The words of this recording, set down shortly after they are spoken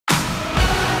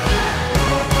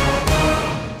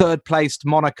third-placed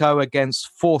Monaco against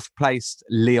fourth-placed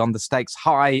Lyon. The stakes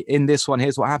high in this one.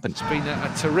 Here's what happened. It's been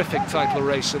a terrific title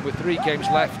race, and with 3 games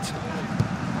left,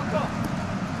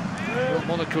 will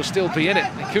Monaco still be in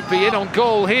it? They could be in on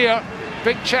goal here.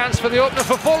 Big chance for the opener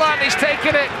for Volland. He's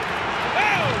taken it.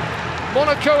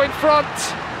 Monaco in front,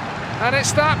 and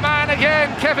it's that man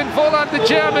again, Kevin Volland, the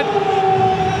German.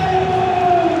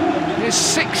 His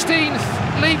 16th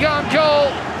Ligue 1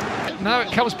 goal. Now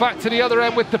it comes back to the other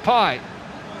end with Depay.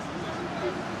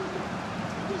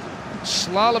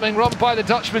 Slaloming run by the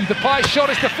Dutchman. Depay's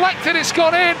shot is deflected, it's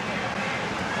gone in.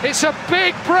 It's a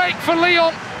big break for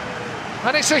Lyon,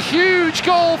 and it's a huge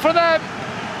goal for them.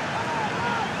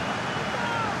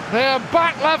 They are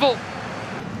back level.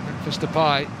 Memphis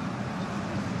Depay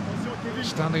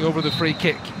standing over the free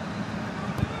kick.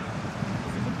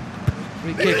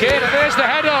 Free kick in, and there's the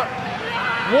header.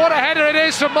 What a header it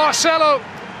is from Marcelo.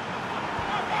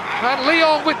 And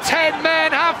Lyon with 10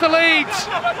 men have the lead.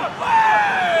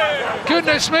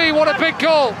 Goodness me, what a big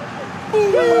goal.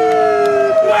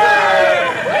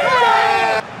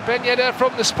 Ben Yedder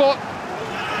from the spot.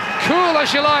 Cool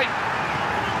as you like.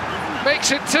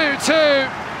 Makes it 2-2.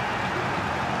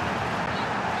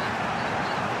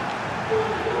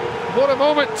 What a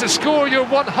moment to score your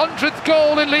 100th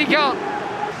goal in Ligue 1.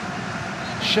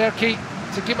 Cherki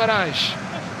to Guimaraes.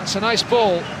 That's a nice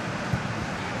ball.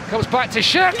 Comes back to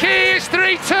Cherki, it's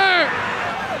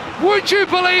 3-2. Would you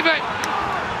believe it?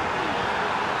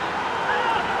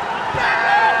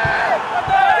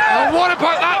 And what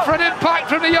about that for an impact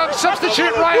from the young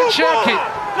substitute Ryan Cherki?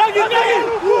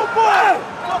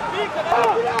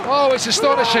 Oh, it's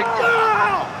astonishing.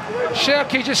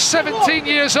 Cherki, just 17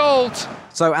 years old.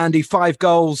 So, Andy, 5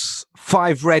 goals,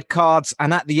 5 red cards,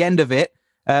 and at the end of it,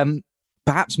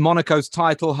 perhaps Monaco's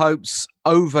title hopes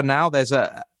over now. There's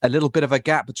a little bit of a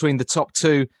gap between the top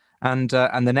 2 and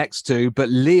the next 2, but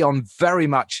Lyon very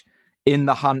much in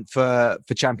the hunt for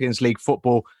Champions League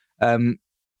football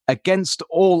against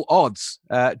all odds.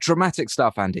 Dramatic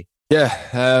stuff, Andy.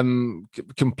 Yeah,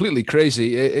 completely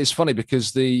crazy. It's funny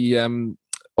because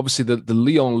obviously the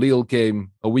Lyon-Lille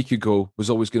game a week ago was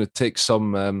always going to take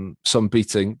some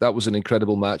beating. That was an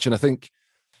incredible match, and I think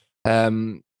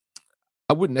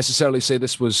I wouldn't necessarily say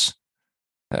this was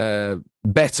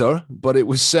better, but it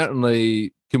was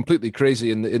certainly completely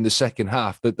crazy in the second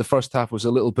half. That the first half was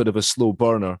a little bit of a slow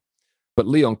burner, but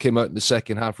Lyon came out in the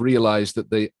second half, realised that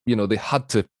they had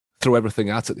to throw everything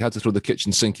at it. They had to throw the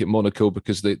kitchen sink at Monaco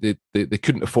because they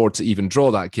couldn't afford to even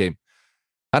draw that game.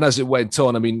 And as it went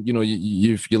on, I mean,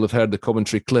 you'll have heard the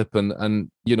commentary clip,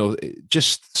 and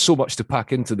just so much to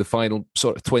pack into the final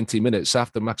sort of 20 minutes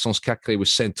after Maxence Cacré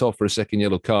was sent off for a second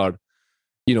yellow card.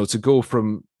 To go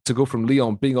from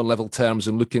Lyon being on level terms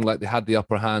and looking like they had the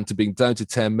upper hand to being down to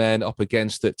 10 men up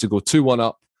against it, to go 2-1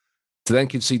 up, to then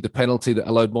concede the penalty that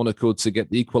allowed Monaco to get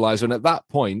the equaliser. And at that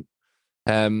point,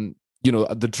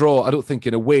 the draw, I don't think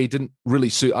in a way didn't really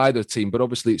suit either team, but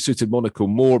obviously it suited Monaco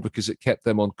more because it kept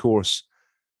them on course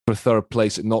for third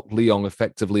place. It knocked Lyon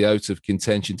effectively out of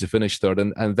contention to finish third.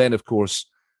 And then, of course,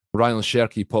 Ryan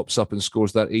Cherki pops up and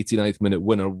scores that 89th minute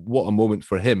winner. What a moment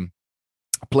for him.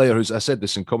 A player who's, I said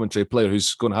this in commentary, a player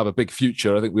who's going to have a big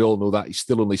future. I think we all know that. He's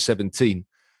still only 17.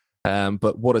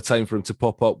 But what a time for him to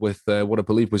pop up with what I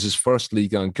believe was his first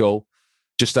Ligue 1 goal,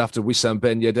 just after Wissam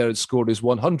Ben Yedder had scored his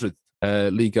 100th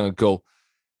Ligue 1 goal.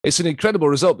 It's an incredible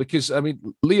result because, I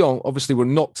mean, Lyon obviously were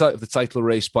knocked out of the title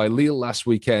race by Lille last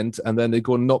weekend, and then they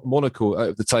go and knock Monaco out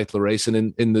of the title race.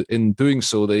 And in doing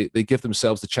so, they give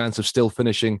themselves the chance of still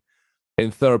finishing in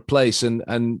third place. And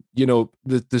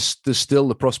there's still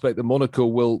the prospect that Monaco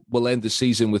will end the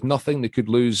season with nothing. They could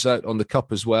lose out on the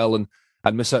cup as well and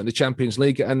miss out in the Champions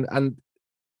League. And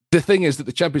the thing is that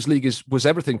the Champions League was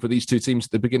everything for these two teams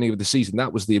at the beginning of the season.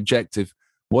 That was the objective.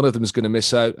 One of them is going to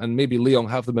miss out, and maybe Lyon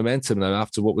have the momentum now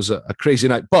after what was a crazy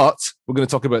night. But we're going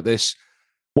to talk about this.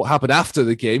 What happened after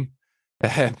the game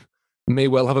may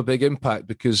well have a big impact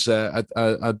because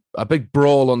a big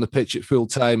brawl on the pitch at full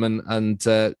time and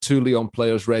 2 Lyon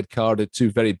players red carded,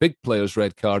 2 very big players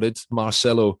red carded,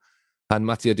 Marcelo and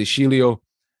Mattia De Sciglio,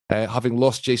 having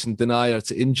lost Jason Denayer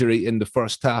to injury in the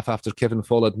first half after Kevin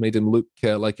Volland made him look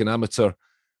like an amateur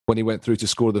when he went through to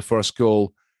score the first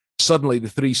goal. Suddenly, the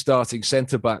 3 starting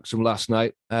centre-backs from last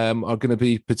night are going to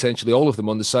be potentially all of them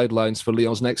on the sidelines for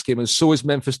Lyon's next game, and so is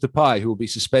Memphis Depay, who will be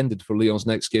suspended for Lyon's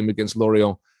next game against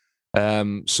Lorient.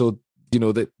 So,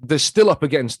 they're still up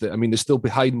against it. I mean, they're still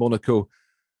behind Monaco,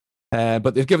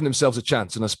 but they've given themselves a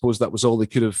chance, and I suppose that was all they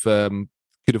could have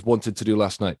wanted to do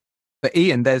last night. But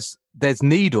Ian, there's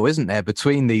needle, isn't there,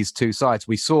 between these two sides?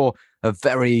 We saw a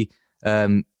very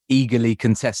eagerly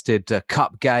contested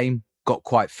cup game got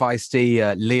quite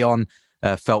feisty. Lyon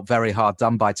felt very hard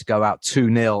done by to go out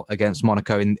 2-0 against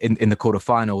Monaco in the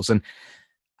quarterfinals. And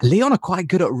Lyon are quite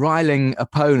good at riling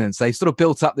opponents. They sort of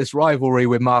built up this rivalry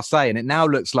with Marseille, and it now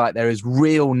looks like there is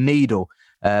real needle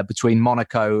between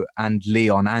Monaco and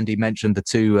Lyon. Andy mentioned the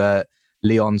two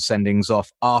Lyon sendings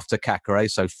off after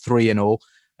Caqueret, so 3 in all.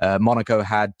 Monaco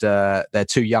had their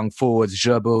 2 young forwards,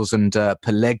 Gerbils and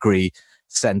Pellegrini,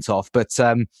 sent off. But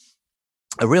a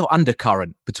real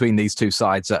undercurrent between these two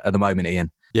sides at the moment,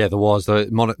 Ian. Yeah, there was.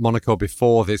 Monaco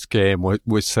before this game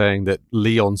was saying that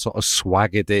Lyon sort of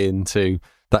swaggered into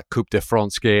that Coupe de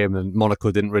France game, and Monaco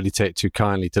didn't really take too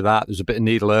kindly to that. There was a bit of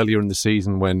needle earlier in the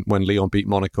season when Lyon beat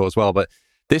Monaco as well. But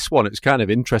this one, it's kind of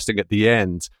interesting at the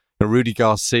end. Rudy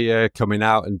Garcia coming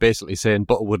out and basically saying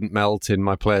butter wouldn't melt in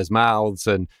my players' mouths,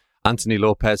 and Anthony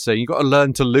Lopez saying you've got to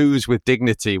learn to lose with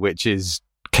dignity, which is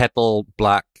kettle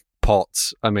black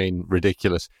pots. I mean,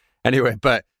 ridiculous. Anyway,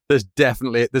 but there's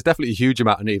definitely a huge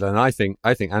amount of needle, and I think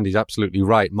Andy's absolutely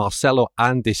right. Marcelo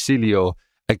and Desilio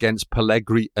against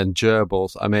Pellegrini and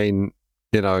Gerbils. I mean,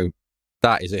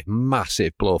 that is a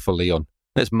massive blow for Lyon.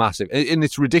 It's massive, and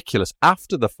it's ridiculous.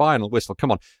 After the final whistle,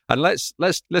 come on, and let's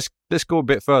go a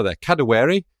bit further.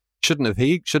 Kadewere, shouldn't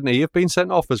he have been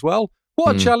sent off as well?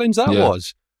 What a challenge that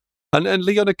was, and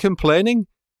Lyon are complaining.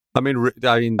 I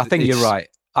think you're right.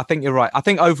 I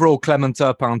think overall Clement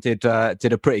Turpin did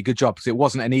a pretty good job, because it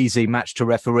wasn't an easy match to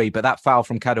referee. But that foul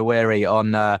from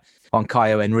Kadewere on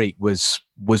Caio Henrique was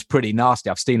pretty nasty.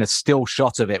 I've seen a still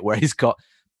shot of it where he's got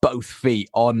both feet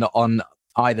on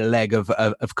either leg of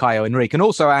Caio Henrique. And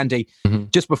also, Andy,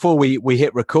 just before we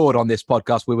hit record on this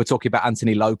podcast, we were talking about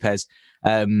Anthony Lopez.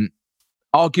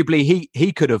 Arguably,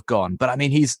 he could have gone, but I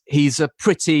mean, he's a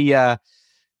pretty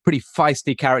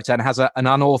feisty character and has an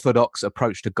unorthodox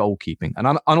approach to goalkeeping,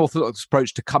 an unorthodox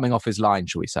approach to coming off his line,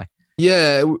 shall we say?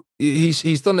 Yeah,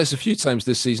 he's done this a few times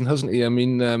this season, hasn't he? I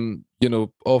mean,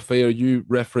 off air, you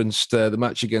referenced the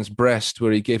match against Brest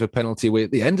where he gave a penalty away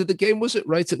at the end of the game, was it?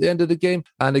 Right at the end of the game?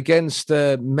 And against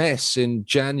Metz in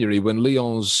January, when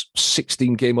Lyon's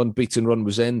 16-game unbeaten run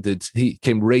was ended, he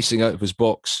came racing out of his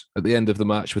box at the end of the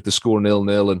match with the score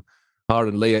 0-0, and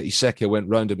Aaron Lea Iseka went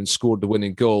round him and scored the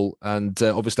winning goal. And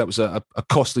obviously that was a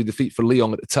costly defeat for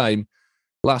Lyon at the time.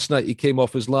 Last night, he came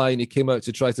off his line. He came out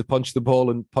to try to punch the ball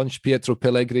and punch Pietro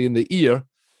Pellegrini in the ear,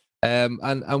 and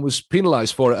was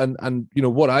penalised for it. And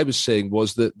what I was saying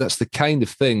was that that's the kind of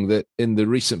thing that in the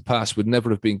recent past would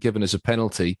never have been given as a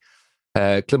penalty.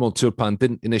 Clement Turpin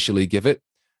didn't initially give it,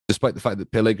 despite the fact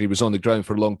that Pellegrini was on the ground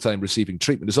for a long time receiving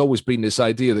treatment. There's always been this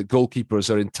idea that goalkeepers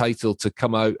are entitled to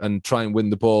come out and try and win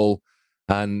the ball.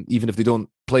 And even if they don't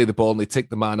play the ball and they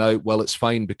take the man out, well, it's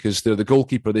fine because they're the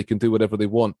goalkeeper. They can do whatever they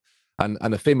want. And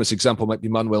a famous example might be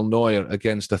Manuel Neuer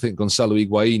against, I think, Gonzalo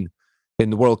Higuain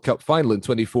in the World Cup final in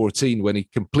 2014, when he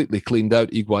completely cleaned out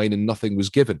Higuain and nothing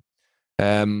was given.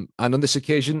 And on this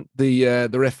occasion, the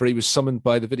referee was summoned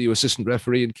by the video assistant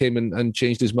referee and came and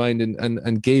changed his mind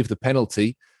and gave the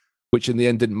penalty, which in the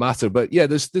end didn't matter. But yeah,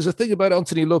 there's a thing about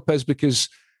Anthony Lopez, because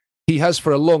he has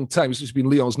for a long time. He's been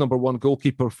Lyon's number one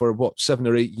goalkeeper for 7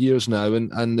 or 8 years now,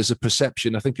 and there's a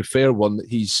perception, I think a fair one, that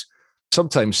he's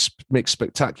sometimes makes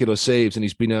spectacular saves, and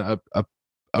he's been a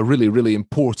really, really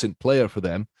important player for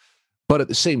them. But at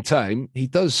the same time, he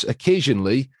does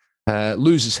occasionally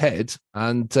lose his head,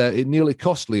 and it nearly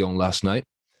cost Lyon last night.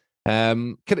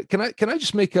 Can I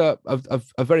just make a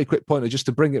very quick point, just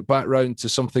to bring it back round to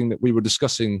something that we were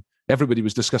discussing, everybody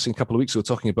was discussing a couple of weeks ago,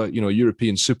 talking about,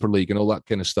 European Super League and all that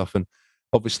kind of stuff. And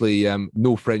obviously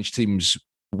no French teams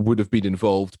would have been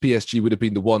involved. PSG would have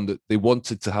been the one that they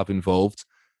wanted to have involved.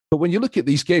 But when you look at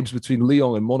these games between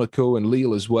Lyon and Monaco and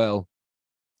Lille as well,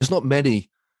 there's not many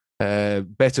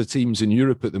better teams in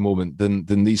Europe at the moment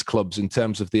than these clubs in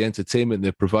terms of the entertainment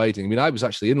they're providing. I mean, I was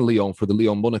actually in Lyon for the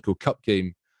Lyon-Monaco Cup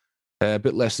game a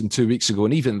bit less than 2 weeks ago,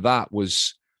 and even that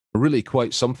was really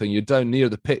quite something. You're down near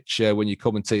the pitch when you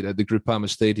commentate at the Groupama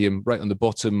Stadium, right on the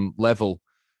bottom level,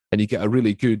 and you get a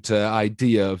really good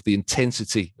idea of the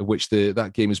intensity at which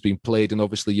that game is being played. And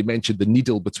obviously, you mentioned the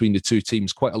needle between the two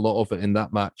teams, quite a lot of it in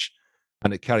that match,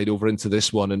 and it carried over into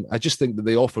this one. And I just think that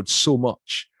they offered so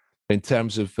much in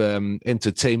terms of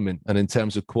entertainment and in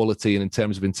terms of quality and in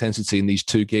terms of intensity in these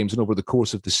two games and over the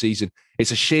course of the season.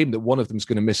 It's a shame that one of them is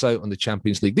going to miss out on the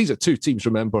Champions League. These are two teams,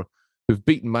 remember, who've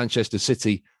beaten Manchester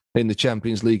City in the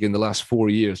Champions League in the last 4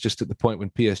 years, just at the point when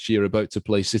PSG are about to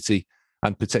play City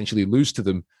and potentially lose to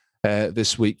them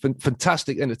this week.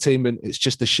 Fantastic entertainment. It's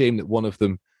just a shame that one of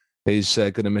them is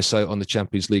going to miss out on the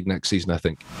Champions League next season, I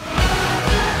think.